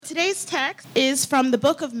today's text is from the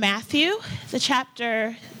book of Matthew, the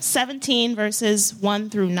chapter 17, verses 1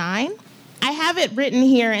 through 9. I have it written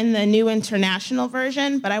here in the New International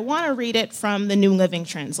Version, but I want to read it from the New Living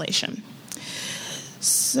Translation.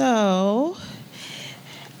 So,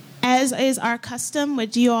 as is our custom,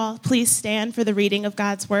 would you all please stand for the reading of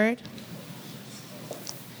God's word?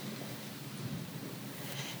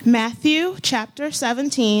 Matthew chapter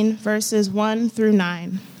 17, verses 1 through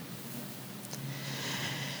 9.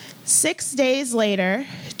 6 days later,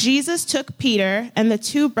 Jesus took Peter and the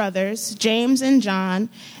two brothers, James and John,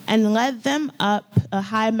 and led them up a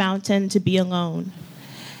high mountain to be alone.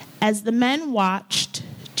 As the men watched,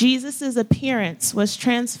 Jesus' appearance was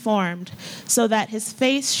transformed so that his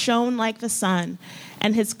face shone like the sun,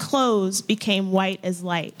 and his clothes became white as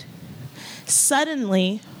light.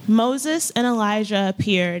 Suddenly, Moses and Elijah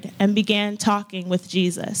appeared and began talking with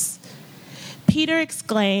Jesus. Peter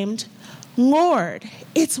exclaimed, "Lord,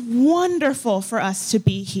 it's wonderful for us to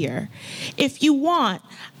be here. If you want,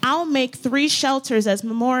 I'll make 3 shelters as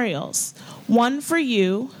memorials, one for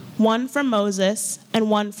you, one for Moses, and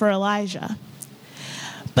one for Elijah."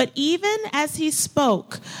 But even as he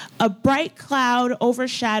spoke, a bright cloud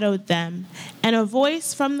overshadowed them, and a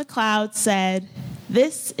voice from the cloud said,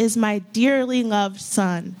 "This is my dearly loved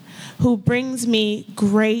son, who brings me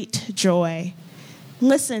great joy.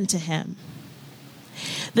 Listen to him."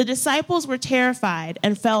 The disciples were terrified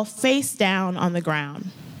and fell face down on the ground.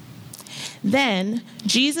 Then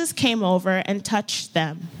Jesus came over and touched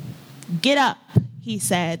them. "Get up," he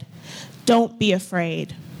said. "Don't be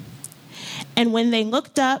afraid." And when they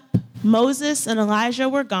looked up, Moses and Elijah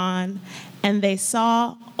were gone, and they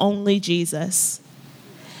saw only Jesus.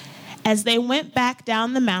 As they went back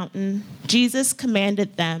down the mountain, Jesus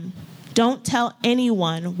commanded them, "Don't tell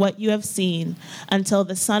anyone what you have seen until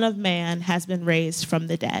the Son of Man has been raised from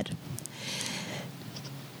the dead."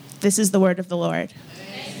 This is the word of the Lord.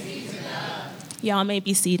 Thanks be to God. Y'all may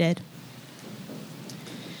be seated.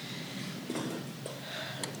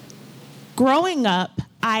 Growing up,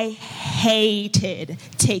 I hated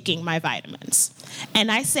taking my vitamins.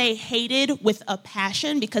 And I say hated with a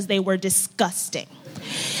passion because they were disgusting.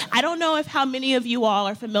 I don't know how many of you all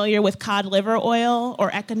are familiar with cod liver oil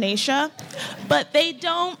or echinacea, but they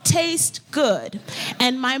don't taste good.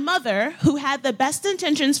 And my mother, who had the best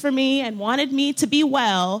intentions for me and wanted me to be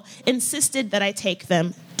well, insisted that I take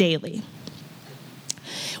them daily.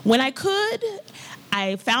 When I could,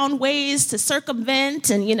 I found ways to circumvent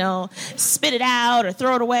and, spit it out or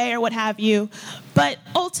throw it away or what have you. But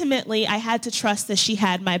ultimately, I had to trust that she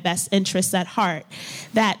had my best interests at heart,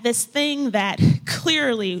 that this thing that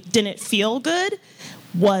clearly didn't feel good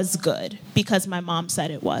was good because my mom said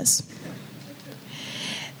it was.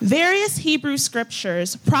 Various Hebrew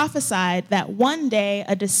scriptures prophesied that one day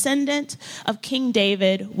a descendant of King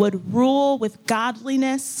David would rule with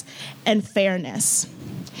godliness and fairness.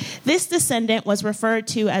 This descendant was referred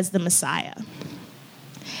to as the Messiah.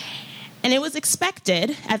 And it was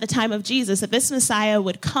expected at the time of Jesus that this Messiah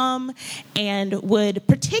would come and would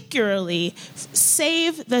particularly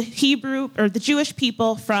save the Hebrew or the Jewish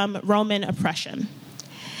people from Roman oppression.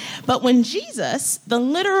 But when Jesus, the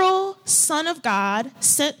literal Son of God,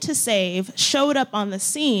 sent to save, showed up on the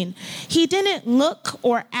scene, he didn't look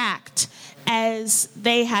or act as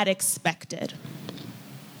they had expected.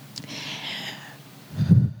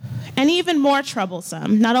 And even more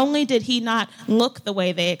troublesome, not only did he not look the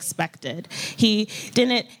way they expected, he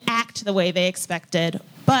didn't act the way they expected,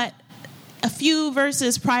 but a few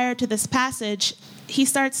verses prior to this passage, he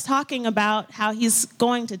starts talking about how he's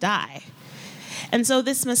going to die. And so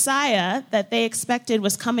this Messiah that they expected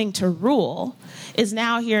was coming to rule is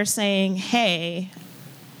now here saying, hey,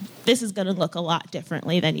 this is going to look a lot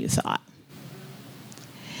differently than you thought.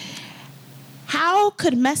 How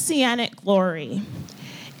could messianic glory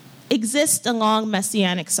exist along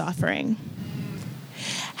messianic suffering?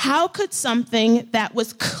 How could something that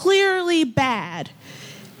was clearly bad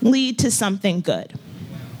lead to something good?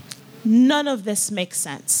 None of this makes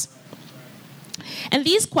sense. And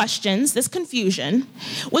these questions, this confusion,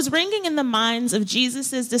 was ringing in the minds of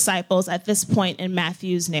Jesus' disciples at this point in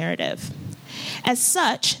Matthew's narrative. As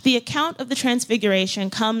such, the account of the Transfiguration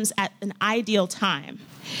comes at an ideal time.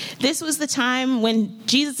 This was the time when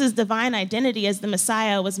Jesus' divine identity as the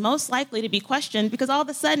Messiah was most likely to be questioned because all of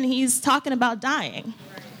a sudden he's talking about dying.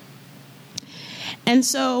 And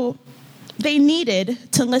so they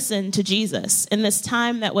needed to listen to Jesus in this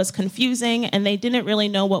time that was confusing and they didn't really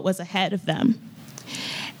know what was ahead of them.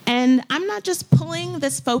 And I'm not just pulling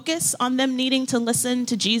this focus on them needing to listen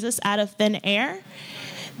to Jesus out of thin air.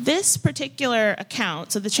 This particular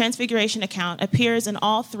account, so the Transfiguration account, appears in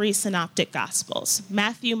all three synoptic Gospels,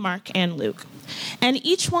 Matthew, Mark, and Luke. And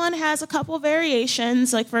each one has a couple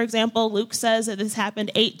variations. Like, for example, Luke says that this happened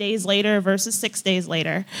 8 days later versus 6 days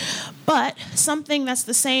later. But something that's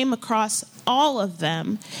the same across all of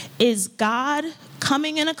them is God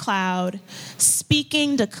coming in a cloud,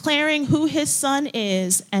 speaking, declaring who his son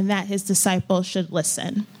is, and that his disciples should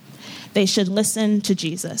listen. They should listen to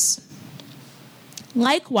Jesus.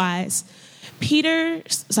 Likewise,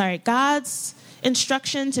 God's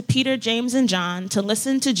instruction to Peter, James, and John to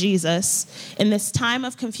listen to Jesus in this time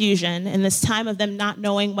of confusion, in this time of them not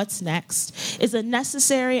knowing what's next, is a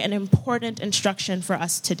necessary and important instruction for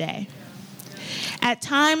us today. At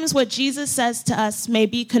times, what Jesus says to us may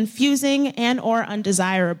be confusing and or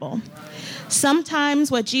undesirable. Sometimes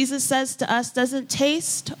what Jesus says to us doesn't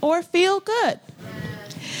taste or feel good.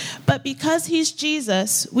 But because he's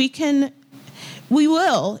Jesus, we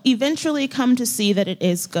will eventually come to see that it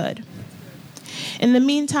is good. In the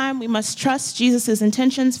meantime, we must trust Jesus'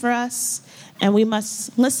 intentions for us, and we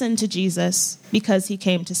must listen to Jesus because he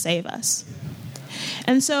came to save us.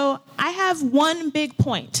 And so I have one big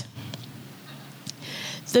point.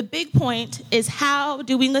 The big point is, how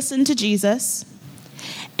do we listen to Jesus?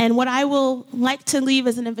 And what I will like to leave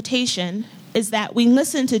as an invitation is that we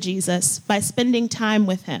listen to Jesus by spending time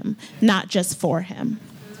with him, not just for him.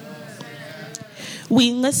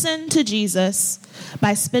 We listen to Jesus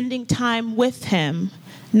by spending time with him,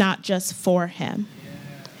 not just for him.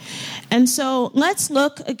 And so let's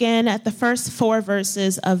look again at the first 4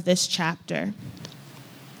 verses of this chapter.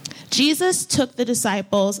 Jesus took the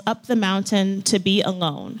disciples up the mountain to be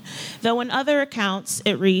alone, though in other accounts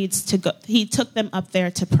it reads he took them up there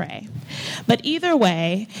to pray. But either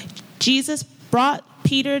way, Jesus brought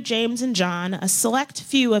Peter, James, and John, a select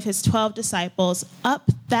few of his 12 disciples, up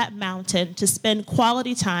that mountain to spend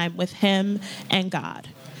quality time with him and God.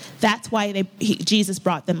 That's why Jesus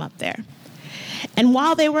brought them up there. And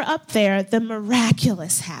while they were up there, the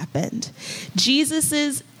miraculous happened.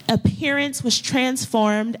 Jesus's appearance was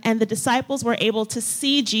transformed, and the disciples were able to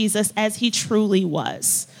see Jesus as he truly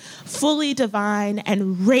was, fully divine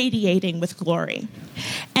and radiating with glory.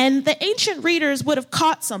 And the ancient readers would have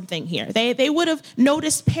caught something here. They would have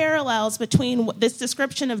noticed parallels between this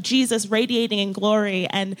description of Jesus radiating in glory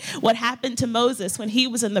and what happened to Moses when he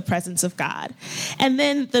was in the presence of God. And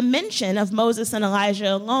then the mention of Moses and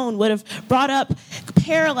Elijah alone would have brought up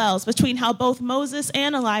parallels between how both Moses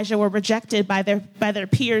and Elijah were rejected by their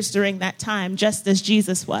peers during that time, just as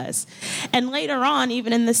Jesus was. And later on,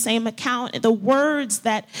 even in the same account, the words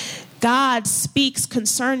that God speaks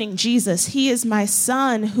concerning Jesus, he is my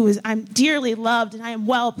son I'm dearly loved and I am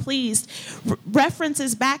well pleased,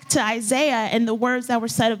 references back to Isaiah and the words that were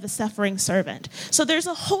said of the suffering servant. So there's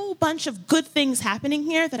a whole bunch of good things happening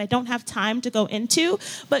here that I don't have time to go into,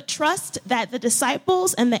 but trust that the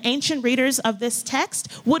disciples and the ancient readers of this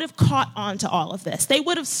text would have caught on to all of this. They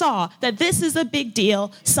would have saw that this is a big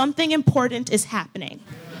deal, something important is happening.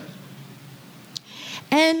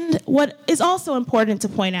 And what is also important to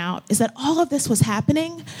point out is that all of this was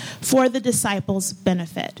happening for the disciples'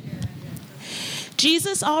 benefit.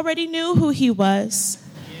 Jesus already knew who he was.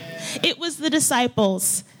 It was the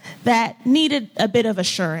disciples that needed a bit of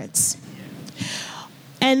assurance.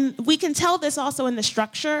 And we can tell this also in the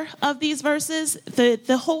structure of these verses.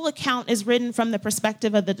 The whole account is written from the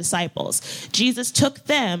perspective of the disciples. Jesus took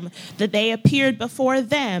them, that they appeared before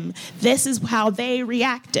them. This is how they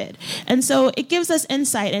reacted. And so it gives us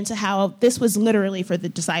insight into how this was literally for the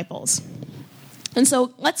disciples. And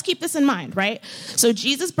so let's keep this in mind, right? So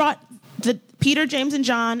Jesus brought Peter, James, and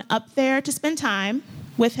John up there to spend time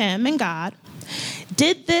with him and God.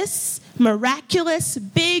 Did this miraculous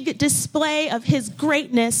big display of his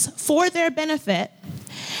greatness for their benefit.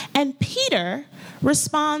 And Peter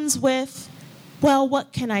responds with, well,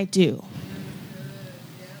 what can I do?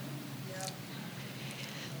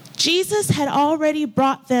 Jesus had already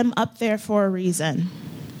brought them up there for a reason.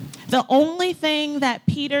 The only thing that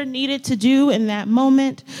Peter needed to do in that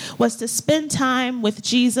moment was to spend time with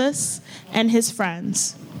Jesus and his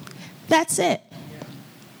friends. That's it.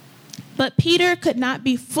 But Peter could not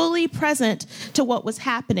be fully present to what was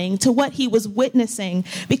happening, to what he was witnessing,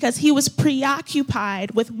 because he was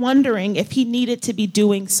preoccupied with wondering if he needed to be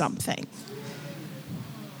doing something.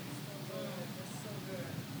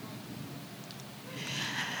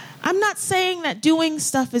 I'm not saying that doing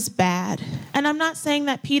stuff is bad, and I'm not saying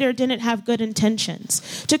that Peter didn't have good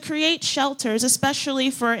intentions. To create shelters,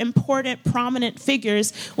 especially for important, prominent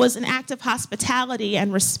figures, was an act of hospitality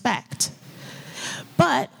and respect.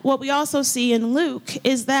 But what we also see in Luke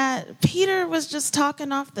is that Peter was just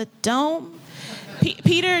talking off the dome.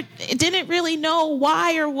 Peter didn't really know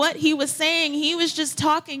why or what he was saying. He was just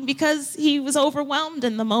talking because he was overwhelmed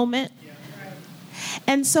in the moment.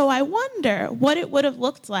 And so I wonder what it would have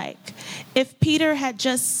looked like if Peter had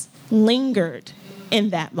just lingered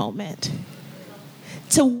in that moment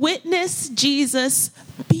to witness Jesus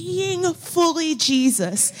being fully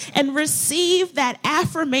Jesus and receive that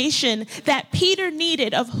affirmation that Peter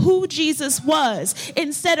needed of who Jesus was,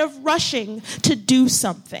 instead of rushing to do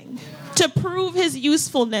something, to prove his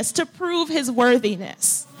usefulness, to prove his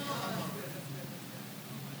worthiness.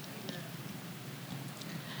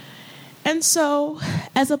 And so,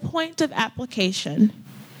 as a point of application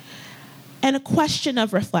and a question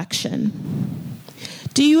of reflection,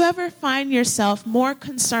 do you ever find yourself more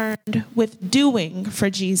concerned with doing for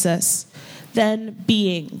Jesus than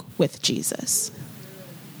being with Jesus?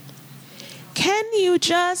 Can you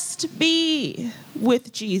just be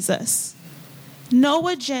with Jesus? No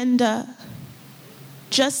agenda,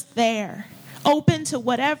 just there, open to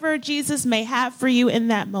whatever Jesus may have for you in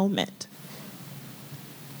that moment.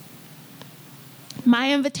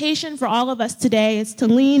 My invitation for all of us today is to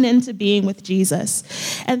lean into being with Jesus,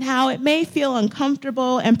 and how it may feel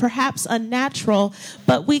uncomfortable and perhaps unnatural,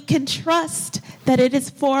 but we can trust that it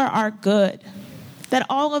is for our good, that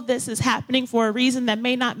all of this is happening for a reason that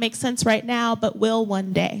may not make sense right now, but will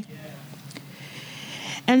one day.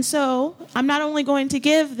 And so I'm not only going to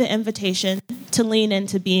give the invitation to lean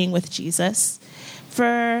into being with Jesus.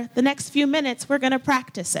 For the next few minutes, we're going to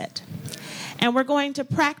practice it. And we're going to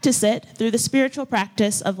practice it through the spiritual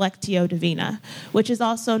practice of Lectio Divina, which is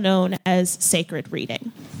also known as sacred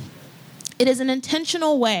reading. It is an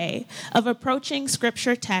intentional way of approaching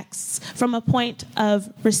scripture texts from a point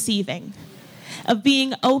of receiving, of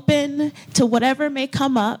being open to whatever may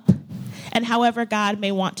come up and however God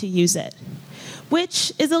may want to use it,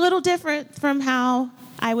 which is a little different from how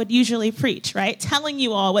I would usually preach, right? Telling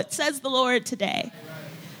you all what says the Lord today.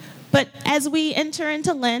 But as we enter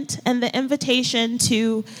into Lent and the invitation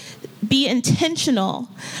to be intentional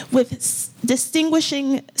with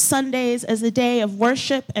distinguishing Sundays as a day of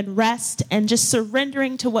worship and rest and just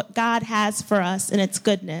surrendering to what God has for us in its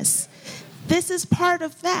goodness, this is part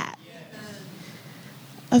of that,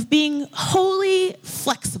 of being wholly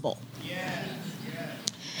flexible.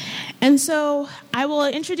 And so I will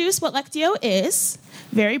introduce what Lectio is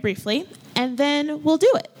very briefly, and then we'll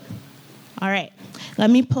do it. All right. Let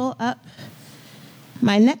me pull up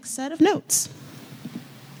my next set of notes.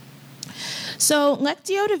 So,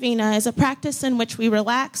 Lectio Divina is a practice in which we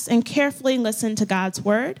relax and carefully listen to God's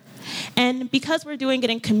word. And because we're doing it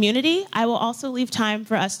in community, I will also leave time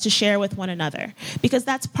for us to share with one another, because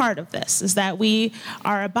that's part of this, is that we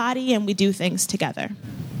are a body and we do things together.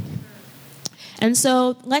 And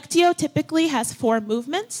so, Lectio typically has 4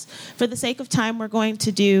 movements. For the sake of time, we're going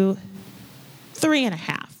to do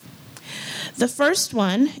 3.5. The first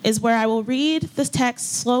one is where I will read the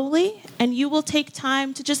text slowly, and you will take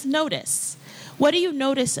time to just notice. What do you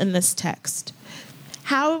notice in this text?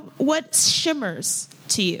 What shimmers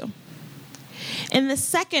to you? In the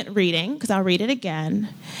second reading, because I'll read it again,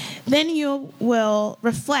 then you will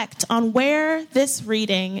reflect on where this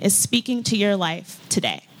reading is speaking to your life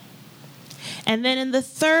today. And then in the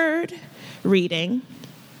third reading,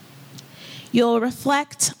 you'll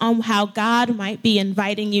reflect on how God might be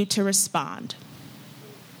inviting you to respond.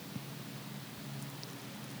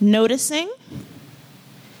 Noticing,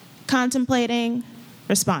 contemplating,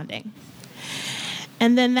 responding.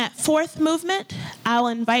 And then that fourth movement, I'll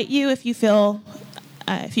invite you, if you feel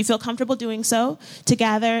comfortable doing so, to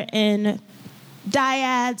gather in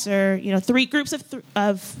dyads or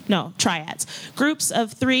triads, groups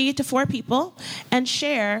of 3 to 4 people, and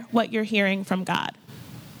share what you're hearing from God.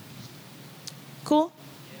 Cool?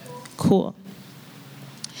 Cool.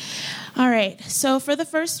 All right, so for the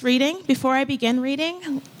first reading, before I begin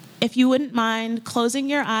reading, if you wouldn't mind closing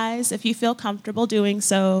your eyes if you feel comfortable doing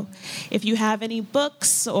so. If you have any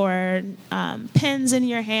books or pens in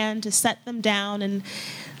your hand, to set them down and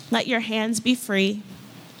let your hands be free.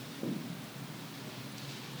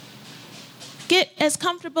 Get as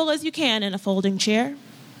comfortable as you can in a folding chair.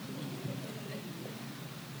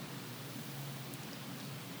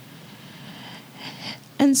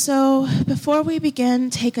 And so, before we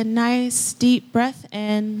begin, take a nice deep breath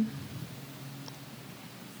in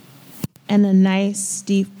and a nice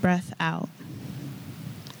deep breath out.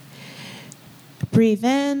 Breathe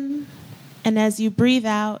in, and as you breathe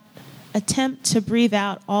out, attempt to breathe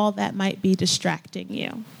out all that might be distracting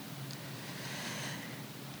you.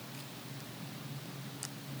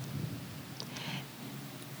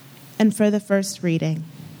 And for the first reading,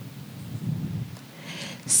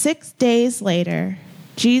 6 days later,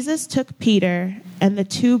 Jesus took Peter and the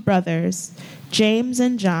two brothers, James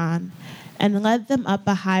and John, and led them up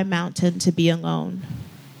a high mountain to be alone.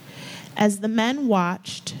 As the men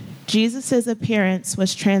watched, Jesus' appearance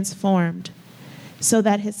was transformed, so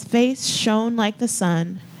that his face shone like the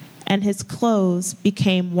sun, and his clothes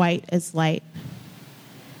became white as light.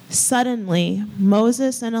 Suddenly,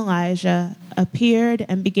 Moses and Elijah appeared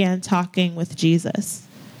and began talking with Jesus.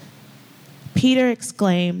 Peter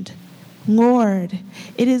exclaimed, "Lord,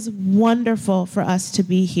 it is wonderful for us to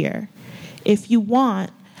be here. If you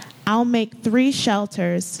want, I'll make 3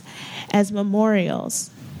 shelters as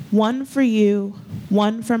memorials, one for you,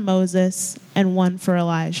 one for Moses, and one for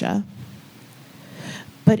Elijah."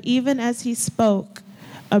 But even as he spoke,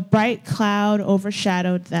 a bright cloud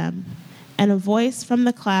overshadowed them, and a voice from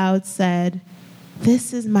the cloud said,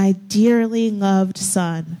 "This is my dearly loved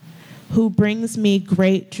son, who brings me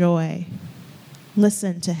great joy.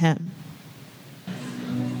 Listen to him."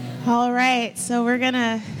 All right, so we're going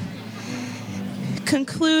to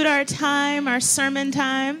conclude our time, our sermon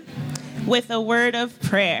time, with a word of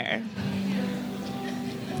prayer.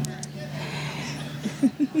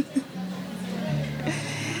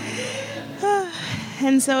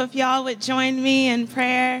 And so if y'all would join me in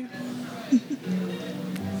prayer.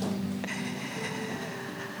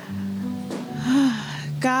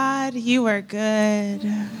 God, you are good.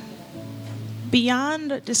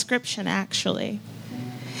 Beyond description, actually.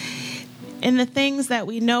 In the things that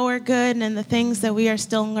we know are good and in the things that we are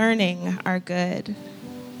still learning are good,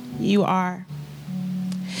 you are.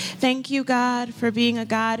 Thank you, God, for being a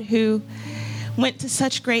God who went to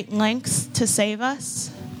such great lengths to save us,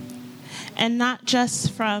 and not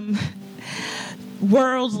just from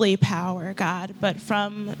worldly power, God, but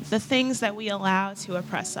from the things that we allow to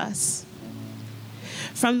oppress us,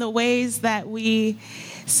 from the ways that we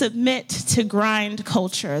submit to grind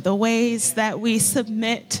culture, the ways that we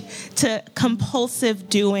submit to compulsive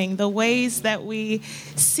doing, the ways that we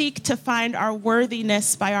seek to find our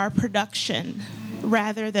worthiness by our production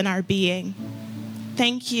rather than our being.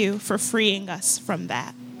 Thank you for freeing us from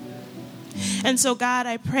that. And so, God,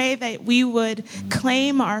 I pray that we would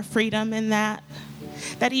claim our freedom in that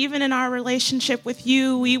even in our relationship with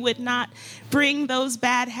you, we would not bring those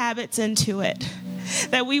bad habits into it.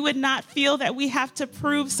 That we would not feel that we have to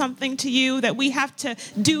prove something to you, that we have to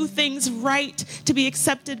do things right to be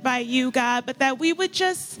accepted by you, God, but that we would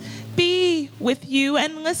just be with you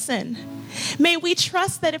and listen. May we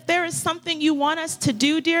trust that if there is something you want us to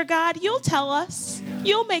do, dear God, you'll tell us.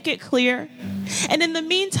 You'll make it clear. And in the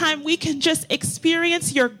meantime, we can just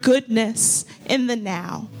experience your goodness in the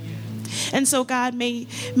now. And so, God, may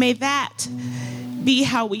that be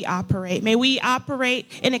how we operate. May we operate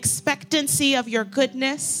in expectancy of your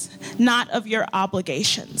goodness, not of your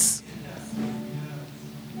obligations.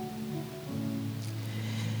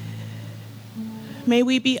 May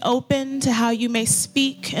we be open to how you may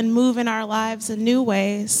speak and move in our lives in new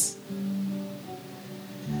ways.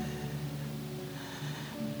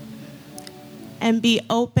 And be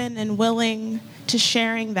open and willing to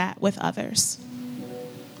sharing that with others.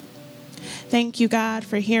 Thank you, God,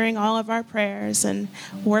 for hearing all of our prayers and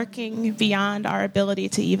working beyond our ability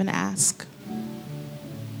to even ask.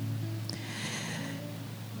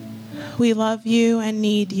 We love you and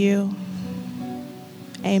need you.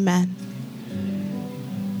 Amen.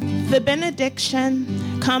 The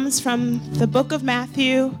benediction comes from the book of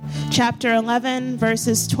Matthew, chapter 11,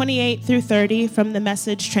 verses 28 through 30 from the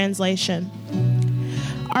Message translation.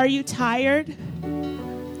 Are you tired,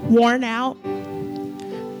 worn out,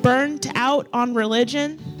 burnt out on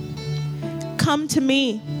religion? Come to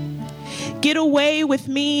me. Get away with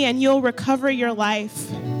me and you'll recover your life.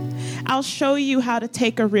 I'll show you how to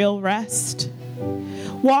take a real rest.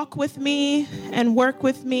 Walk with me and work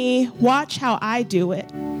with me. Watch how I do it.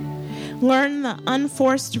 Learn the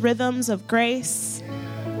unforced rhythms of grace.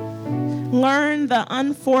 Learn the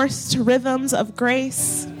unforced rhythms of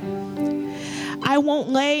grace. I won't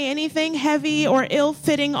lay anything heavy or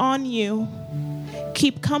ill-fitting on you.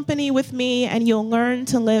 Keep company with me and you'll learn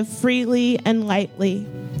to live freely and lightly.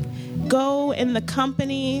 Go in the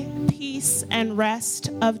company, peace, and rest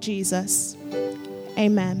of Jesus.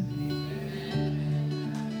 Amen.